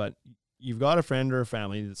helping. But you've got a friend or a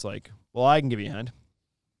family that's like, well, I can give you a hand.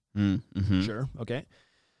 Mm-hmm. Sure. Okay.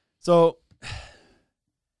 So.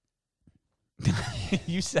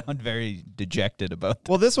 You sound very dejected about this.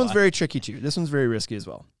 Well, this one's very tricky too. This one's very risky as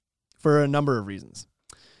well for a number of reasons.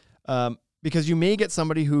 because you may get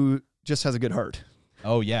somebody who just has a good heart.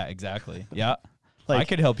 Oh yeah, exactly. Yeah. Like, I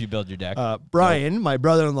could help you build your deck. Brian, my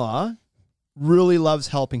brother-in-law, really loves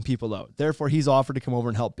helping people out. Therefore, he's offered to come over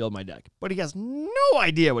and help build my deck. But he has no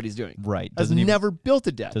idea what he's doing. Right. Has never built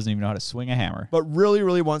a deck. Doesn't even know how to swing a hammer. But really,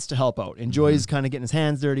 really wants to help out. Enjoys kind of getting his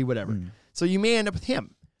hands dirty, whatever. So you may end up with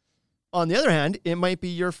him. On the other hand, it might be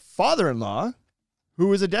your father-in-law,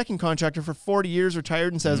 who is a decking contractor for 40 years,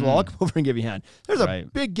 retired, and says, well, I'll come over and give you a hand. There's a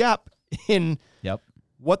big gap in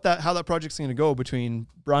how that project's going to go between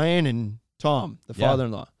Brian and Tom, the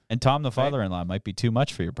father-in-law. And Tom, the father-in-law, might be too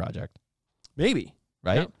much for your project. Maybe.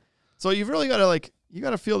 Right? Yeah. So you've really got to you got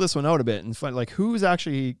to feel this one out a bit and find who's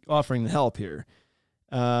actually offering the help here.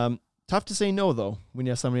 Tough to say no, though, when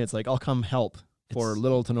you have somebody that's like, I'll come help for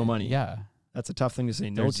little to no money. Yeah. That's a tough thing to say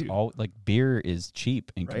no to. Beer is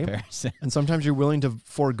cheap in comparison. And sometimes you're willing to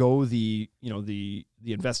forego the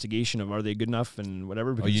investigation of are they good enough and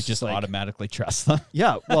whatever. Because you just automatically trust them.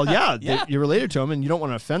 Yeah. Well, yeah. You're related to them and you don't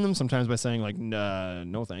want to offend them sometimes by saying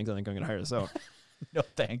no thanks. I think I'm going to hire this out. No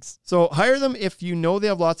thanks. So hire them if you know they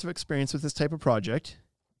have lots of experience with this type of project.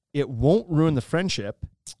 It won't ruin the friendship.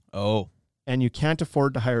 Oh. And you can't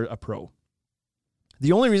afford to hire a pro.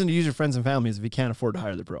 The only reason to use your friends and family is if you can't afford to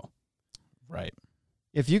hire the pro. Right.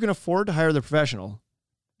 If you can afford to hire the professional,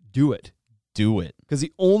 do it. Do it. Because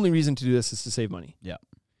the only reason to do this is to save money. Yeah.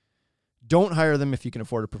 Don't hire them if you can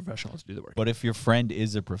afford a professional to do the work. But if your friend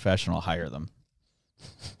is a professional, hire them.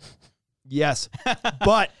 Yes.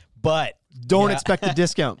 But don't expect a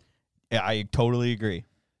discount. Yeah, I totally agree.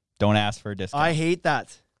 Don't ask for a discount. I hate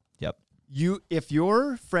that. Yep. If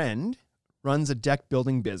your friend runs a deck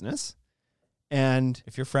building business, and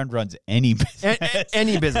if your friend runs any business,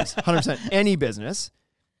 any business, 100%, any business,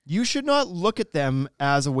 you should not look at them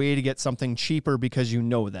as a way to get something cheaper because you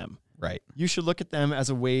know them. Right. You should look at them as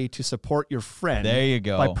a way to support your friend. There you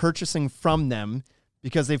go. By purchasing from them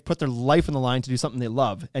because they've put their life on the line to do something they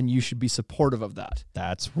love, and you should be supportive of that.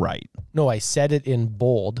 That's right. No, I said it in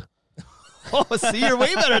bold. Oh, see, you're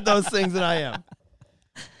way better at those things than I am.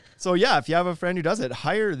 So yeah, if you have a friend who does it,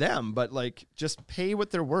 hire them, but just pay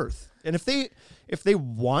what they're worth. And if they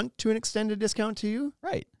want to extend a discount to you,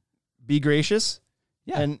 right, be gracious.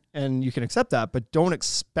 Yeah. And you can accept that, but don't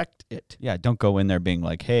expect it. Yeah, don't go in there being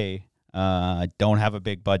like, hey, I don't have a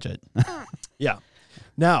big budget. Yeah.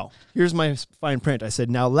 Now, here's my fine print. I said,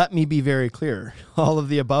 now let me be very clear. All of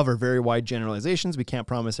the above are very wide generalizations. We can't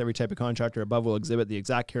promise every type of contractor above will exhibit the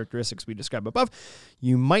exact characteristics we describe above.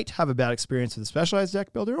 You might have a bad experience with a specialized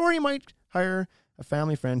deck builder, or you might hire a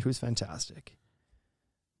family friend who's fantastic.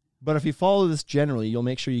 But if you follow this generally, you'll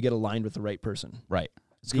make sure you get aligned with the right person. Right.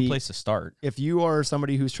 It's a good place to start. If you are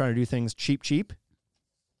somebody who's trying to do things cheap,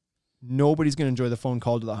 nobody's going to enjoy the phone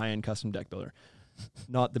call to the high-end custom deck builder.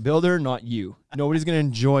 Not the builder, not you. Nobody's going to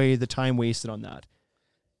enjoy the time wasted on that.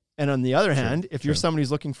 And on the other hand, if you're somebody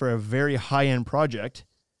who's looking for a very high-end project,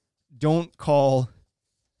 don't call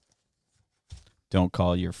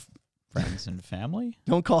your friends and family.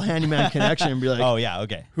 Don't call Handyman Connection and be like, oh, yeah,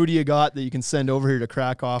 okay. Who do you got that you can send over here to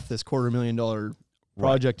crack off this $250,000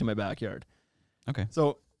 project in my backyard? Okay.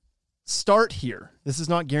 So start here. This is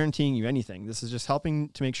not guaranteeing you anything. This is just helping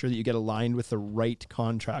to make sure that you get aligned with the right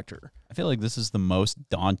contractor. I feel like this is the most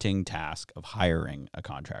daunting task of hiring a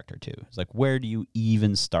contractor too. It's like, where do you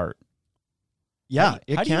even start? Yeah,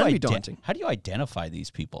 it can be daunting. How do you identify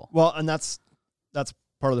these people? Well, and that's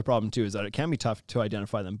part of the problem too, is that it can be tough to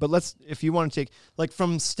identify them. But if you want to take,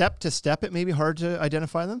 from step to step, it may be hard to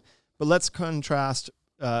identify them. But let's contrast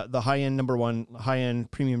the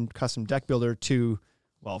high-end premium custom deck builder to,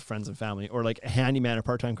 friends and family, or like a handyman or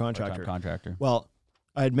part-time contractor. Well,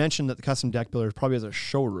 I had mentioned that the custom deck builder probably has a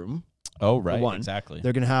showroom. Oh, right, exactly.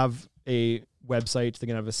 They're going to have a website. They're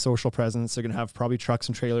going to have a social presence. They're going to have probably trucks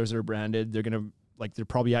and trailers that are branded. They're going to, they're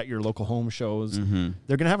probably at your local home shows. Mm-hmm.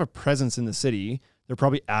 They're going to have a presence in the city. They're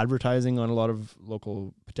probably advertising on a lot of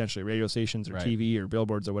local, potentially radio stations or TV or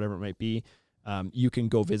billboards or whatever it might be. You can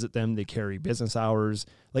go visit them. They carry business hours.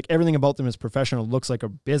 Everything about them is professional, looks like a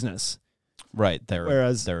business. Right. They're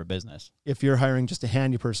a business. If you're hiring just a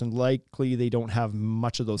handy person, likely they don't have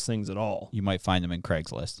much of those things at all. You might find them in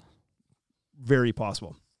Craigslist. Very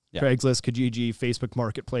possible. Yeah. Craigslist, Kijiji, Facebook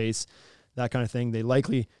Marketplace, that kind of thing.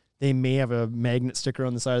 They may have a magnet sticker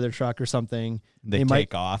on the side of their truck or something. They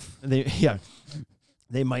take off.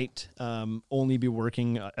 They might only be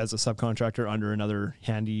working as a subcontractor under another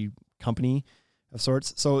handy company of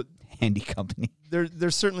sorts. So handy company.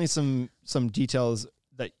 There's certainly some details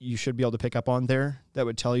that you should be able to pick up on there that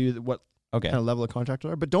would tell you what kind of level of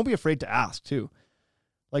contractor are. But don't be afraid to ask too.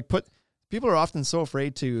 People are often so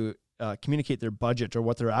afraid to communicate their budget or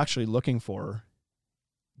what they're actually looking for.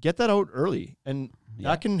 get that out early, and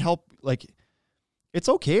that can help. Like, it's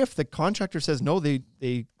okay if the contractor says no, they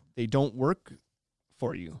don't work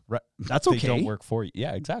for you. Right. That's okay. They don't work for you.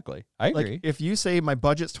 Yeah, exactly. I agree. Like, if you say my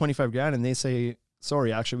budget's $25,000 and they say,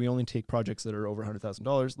 sorry, actually we only take projects that are over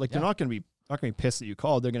 $100,000. Like, they're not going to be pissed that you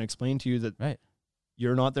called. They're going to explain to you that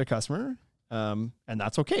you're not their customer, and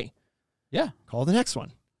that's okay. Yeah. Call the next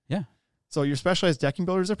one. Yeah. So your specialized decking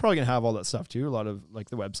builders, they're probably going to have all that stuff too. A lot of like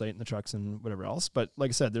the website and the trucks and whatever else. But like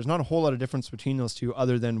I said, there's not a whole lot of difference between those two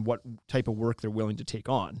other than what type of work they're willing to take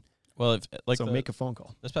on. Well, if like so make a phone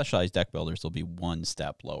call. The specialized deck builders will be one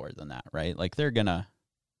step lower than that, right? Like they're not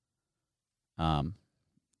gonna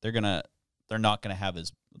have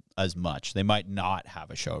as much. They might not have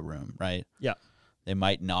a showroom, right? Yeah. They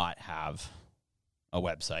might not have a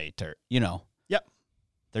website or Yep.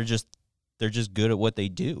 They're just good at what they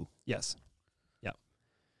do. Yes. Yeah.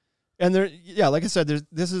 And like I said,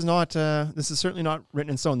 this is certainly not written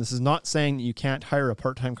in stone. This is not saying that you can't hire a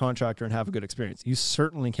part-time contractor and have a good experience. You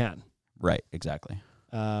certainly can. Right, exactly.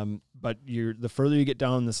 But the further you get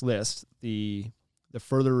down this list, the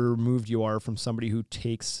further removed you are from somebody who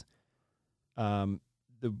takes the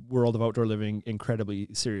world of outdoor living incredibly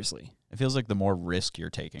seriously. It feels like the more risk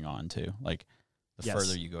you're taking on too. Like the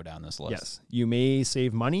further you go down this list. Yes. You may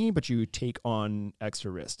save money, but you take on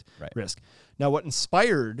extra risk. Right. Now, what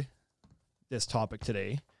inspired this topic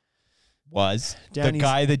today was the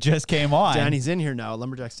guy that just came on. Danny's in here now,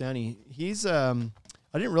 Lumberjacks Danny. He's I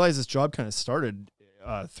didn't realize this job kind of started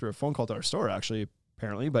through a phone call to our store, actually,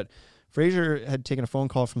 apparently, but Fraser had taken a phone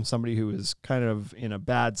call from somebody who was kind of in a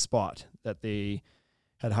bad spot, that they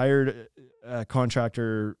had hired a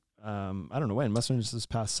contractor, I don't know when, must have been just this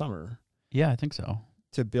past summer. Yeah, I think so.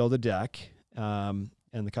 To build a deck. And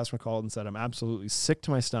the customer called and said, I'm absolutely sick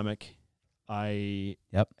to my stomach. I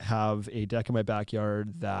have a deck in my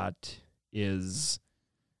backyard that is,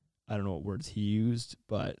 I don't know what words he used,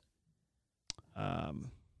 but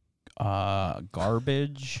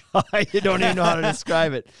garbage. I don't even know how to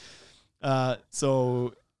describe it.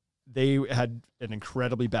 So they had an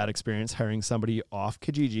incredibly bad experience hiring somebody off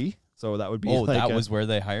Kijiji. So that would be that was where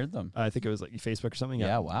they hired them. I think it was like Facebook or something.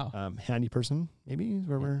 Yeah, wow. Handy person, maybe is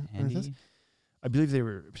where we're this. I believe they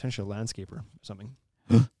were potentially a landscaper or something.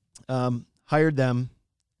 Hired them.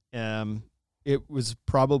 It was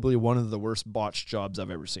probably one of the worst botched jobs I've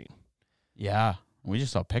ever seen. Yeah, we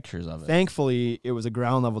just saw pictures of it. Thankfully, it was a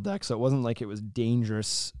ground level deck, so it wasn't like it was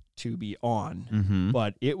dangerous to be on,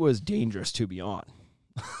 but it was dangerous to be on.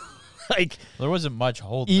 Like, there wasn't much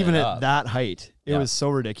holding even it at up. that height. It was so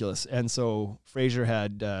ridiculous. And so Fraser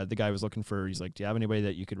had the guy was looking for. He's like, "Do you have anybody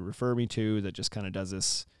that you could refer me to that just kind of does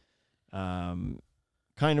this, kind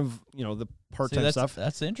of the part-time stuff?"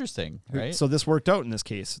 That's interesting, right? So this worked out in this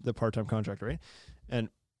case, the part-time contractor, right?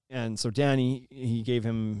 And so Danny, he gave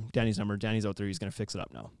him Danny's number. Danny's out there. He's going to fix it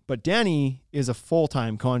up now. But Danny is a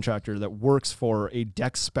full-time contractor that works for a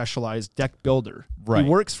specialized deck builder. Right. He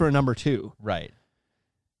works for a number 2. Right.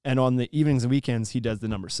 And on the evenings and weekends, he does the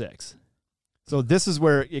number 6. So this is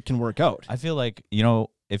where it can work out. I feel like,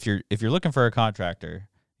 if you're looking for a contractor,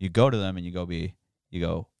 you go to them and you go,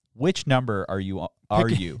 which number are you?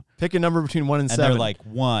 Pick a number between 1 and 7. And they're like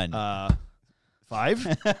 1.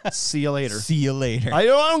 5. See you later. See you later. I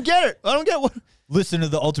don't get it. I don't get what. Listen to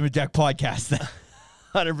the Ultimate Deck podcast.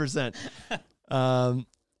 100%.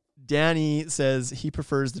 Danny says he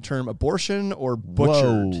prefers the term abortion or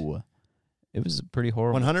butchered. Whoa. It was pretty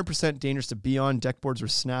horrible. 100% dangerous to be on. Deck boards were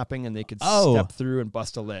snapping and they could step through and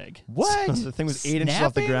bust a leg. What? So the thing was 8 inches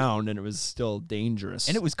off the ground and it was still dangerous.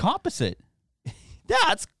 And it was composite.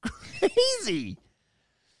 That's crazy.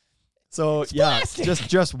 So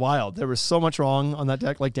just wild. There was so much wrong on that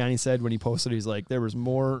deck. Like Danny said when he posted, he's like, there was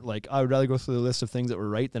more. Like, I would rather go through the list of things that were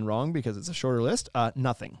right than wrong because it's a shorter list.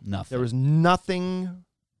 Nothing. There was nothing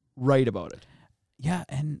right about it. Yeah,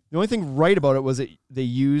 and the only thing right about it was that they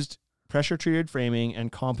used pressure treated framing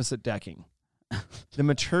and composite decking. The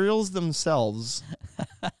materials themselves,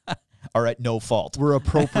 are at no fault, were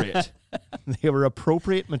appropriate. They were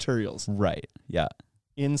appropriate materials. Right. Yeah.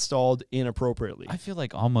 Installed inappropriately. I feel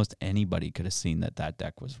like almost anybody could have seen that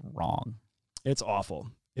deck was wrong. It's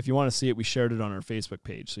awful. If you want to see it, we shared it on our Facebook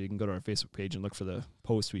page, so you can go to our Facebook page and look for the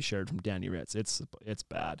post we shared from Danny Ritz. It's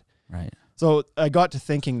bad. Right. So I got to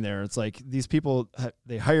thinking there. It's like these people,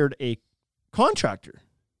 they hired a contractor.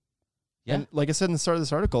 Yeah. And like I said in the start of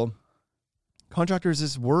this article, contractor is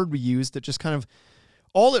this word we use that just kind of,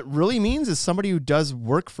 all it really means is somebody who does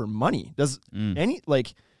work for money. Does any,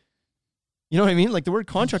 like, you know what I mean? Like the word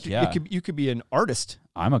contractor, you could be an artist.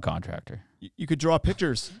 I'm a contractor. You could draw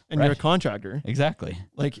pictures and Right. you're a contractor. Exactly.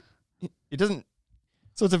 Like it doesn't,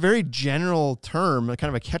 So it's a very general term, kind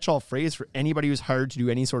of a catch-all phrase for anybody who's hired to do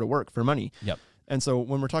any sort of work for money. Yep. And so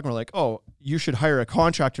when we're talking about like, oh, you should hire a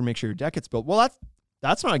contractor to make sure your deck gets built. Well,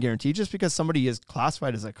 that's not a guarantee just because somebody is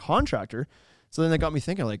classified as a contractor. So then that got me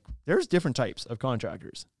thinking, like, there's different types of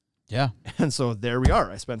contractors. Yeah. And so there we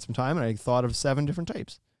are. I spent some time and I thought of 7 different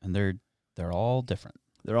types. And they're all different.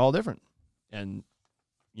 They're all different. And,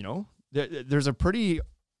 you know, there's a pretty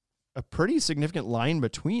significant line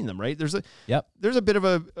between them, right? There's a bit of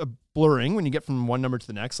a blurring when you get from one number to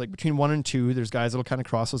the next. Like between 1 and 2, there's guys that'll kind of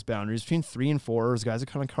cross those boundaries. Between 3 and 4, there's guys that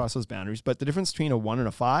kind of cross those boundaries. But the difference between a 1 and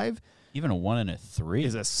a 5, even a 1 and a 3,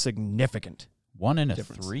 is a significant 1 and a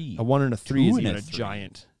difference. 3. A 1 and a 3 is and even a a 3.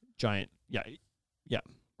 giant. Yeah.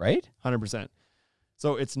 Right? 100%.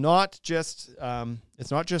 So it's not just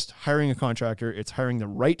hiring a contractor. It's hiring the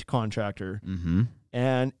right contractor. Mm-hmm.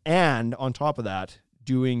 And on top of that,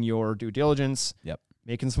 doing your due diligence. Yep.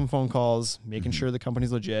 Making some phone calls, making sure the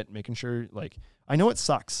company's legit, making sure, like, I know it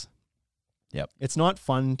sucks. Yep. It's not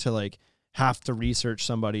fun to like have to research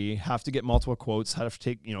somebody, have to get multiple quotes, have to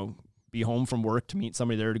take, be home from work to meet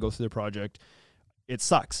somebody there to go through their project. It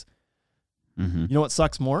sucks. Mm-hmm. You know what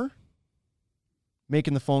sucks more?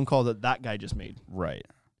 Making the phone call that guy just made. Right.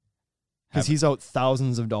 Because he's out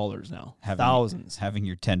thousands of dollars now. Thousands. Having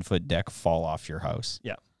your 10-foot deck fall off your house.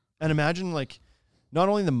 Yeah. And imagine like not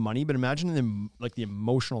only the money, but imagine the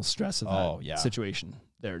emotional stress of that situation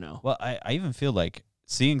there now. Well, I even feel like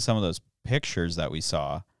seeing some of those pictures that we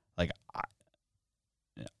saw, like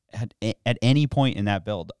at any point in that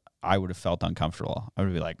build, I would have felt uncomfortable. I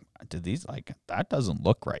would be like, did these, like, that doesn't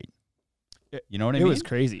look right. You know what I mean? It was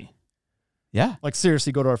crazy. Yeah. Like,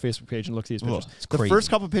 seriously, go to our Facebook page and look at these pictures. The first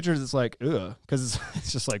couple of pictures, it's like, ugh, because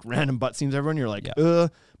it's just like random butt seams everywhere, and you're like,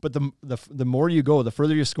 ugh. But the more you go, the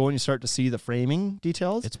further you go and you start to see the framing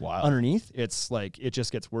details. It's wild. Underneath, it's like, it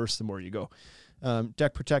just gets worse the more you go.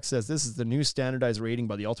 Deck Protect says, this is the new standardized rating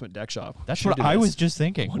by the Ultimate Deck Shop. That's what I was just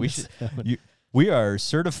thinking. We are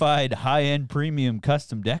certified high-end premium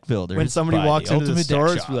custom deck builders. When somebody walks into the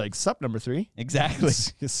store, it's like, sup, number 3. Exactly.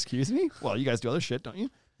 Excuse me? Well, you guys do other shit, don't you?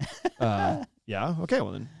 Yeah. Okay.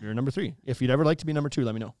 Well, then you're number 3. If you'd ever like to be number 2,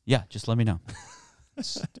 let me know. Yeah. Just let me know.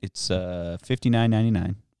 It's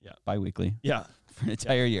 $59.99. Yeah. Biweekly. Yeah. For an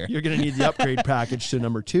entire year. You're going to need the upgrade package to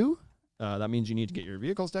number 2. That means you need to get your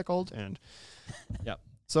vehicles deckled, and yeah.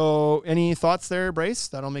 So any thoughts there, Bryce?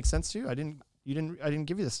 That'll make sense to you? I didn't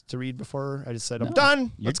give you this to read before. I just said, I'm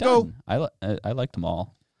done. Let's go. I liked them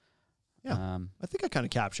all. Yeah. I think I kind of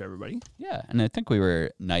capture everybody. Yeah. And I think we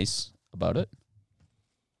were nice about it.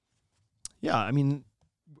 Yeah, I mean,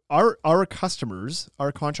 our customers,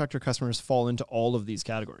 our contractor customers, fall into all of these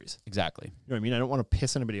categories. Exactly. You know what I mean? I don't want to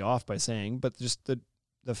piss anybody off by saying, but just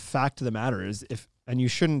the fact of the matter is, you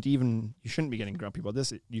shouldn't be getting grumpy about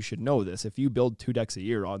this. You should know this. If you build 2 decks a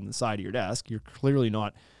year on the side of your desk, you're clearly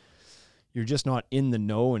not. You're just not in the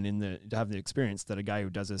know and to have the experience that a guy who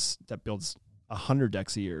does this, that builds 100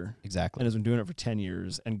 decks a year, exactly, and has been doing it for 10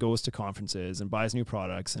 years and goes to conferences and buys new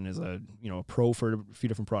products and is a pro for a few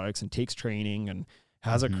different products and takes training and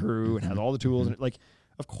has a crew and has all the tools and like,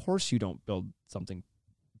 of course you don't build something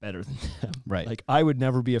better than them. Right. Like, I would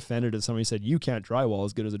never be offended if somebody said you can't drywall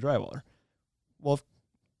as good as a drywaller. Well,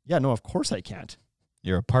 of course I can't.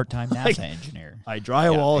 You're a part-time NASA engineer. I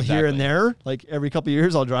drywall here and there. Like every couple of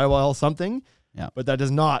years I'll drywall something. Yeah. But that does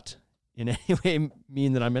not in any way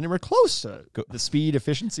mean that I'm anywhere close to the speed,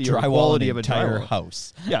 efficiency, or drywall quality an of a entire drywall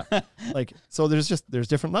house. Yeah. Like, so there's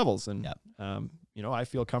different levels. And, I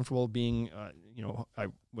feel comfortable being, I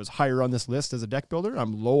was higher on this list as a deck builder.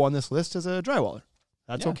 I'm low on this list as a drywaller.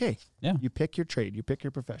 That's okay. Yeah. You pick your trade. You pick your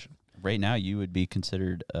profession. Right now, you would be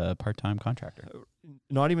considered a part-time contractor.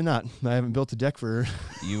 Not even that. I haven't built a deck for...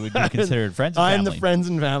 You would be considered friends and family. I'm the friends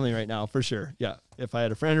and family right now, for sure. Yeah. If I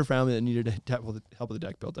had a friend or family that needed help with the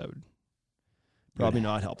deck built, I would probably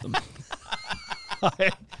not help them.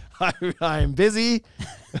 I'm busy.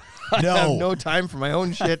 I have no time for my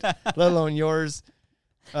own shit, let alone yours.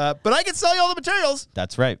 But I can sell you all the materials.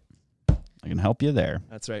 That's right. I can help you there.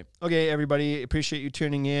 That's right. Okay, everybody. Appreciate you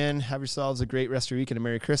tuning in. Have yourselves a great rest of your week and a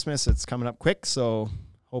Merry Christmas. It's coming up quick, so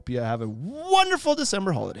hope you have a wonderful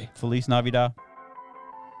December holiday. Feliz Navidad.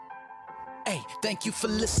 Hey, thank you for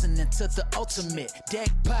listening to the Ultimate Deck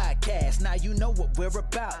Podcast. Now you know what we're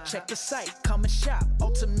about. Check the site, come and shop.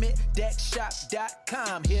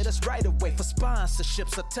 UltimateDeckShop.com. Hit us right away for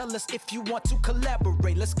sponsorships or tell us if you want to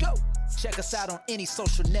collaborate. Let's go. Check us out on any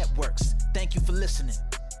social networks. Thank you for listening.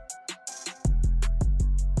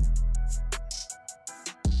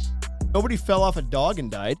 Nobody fell off a dog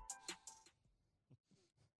and died.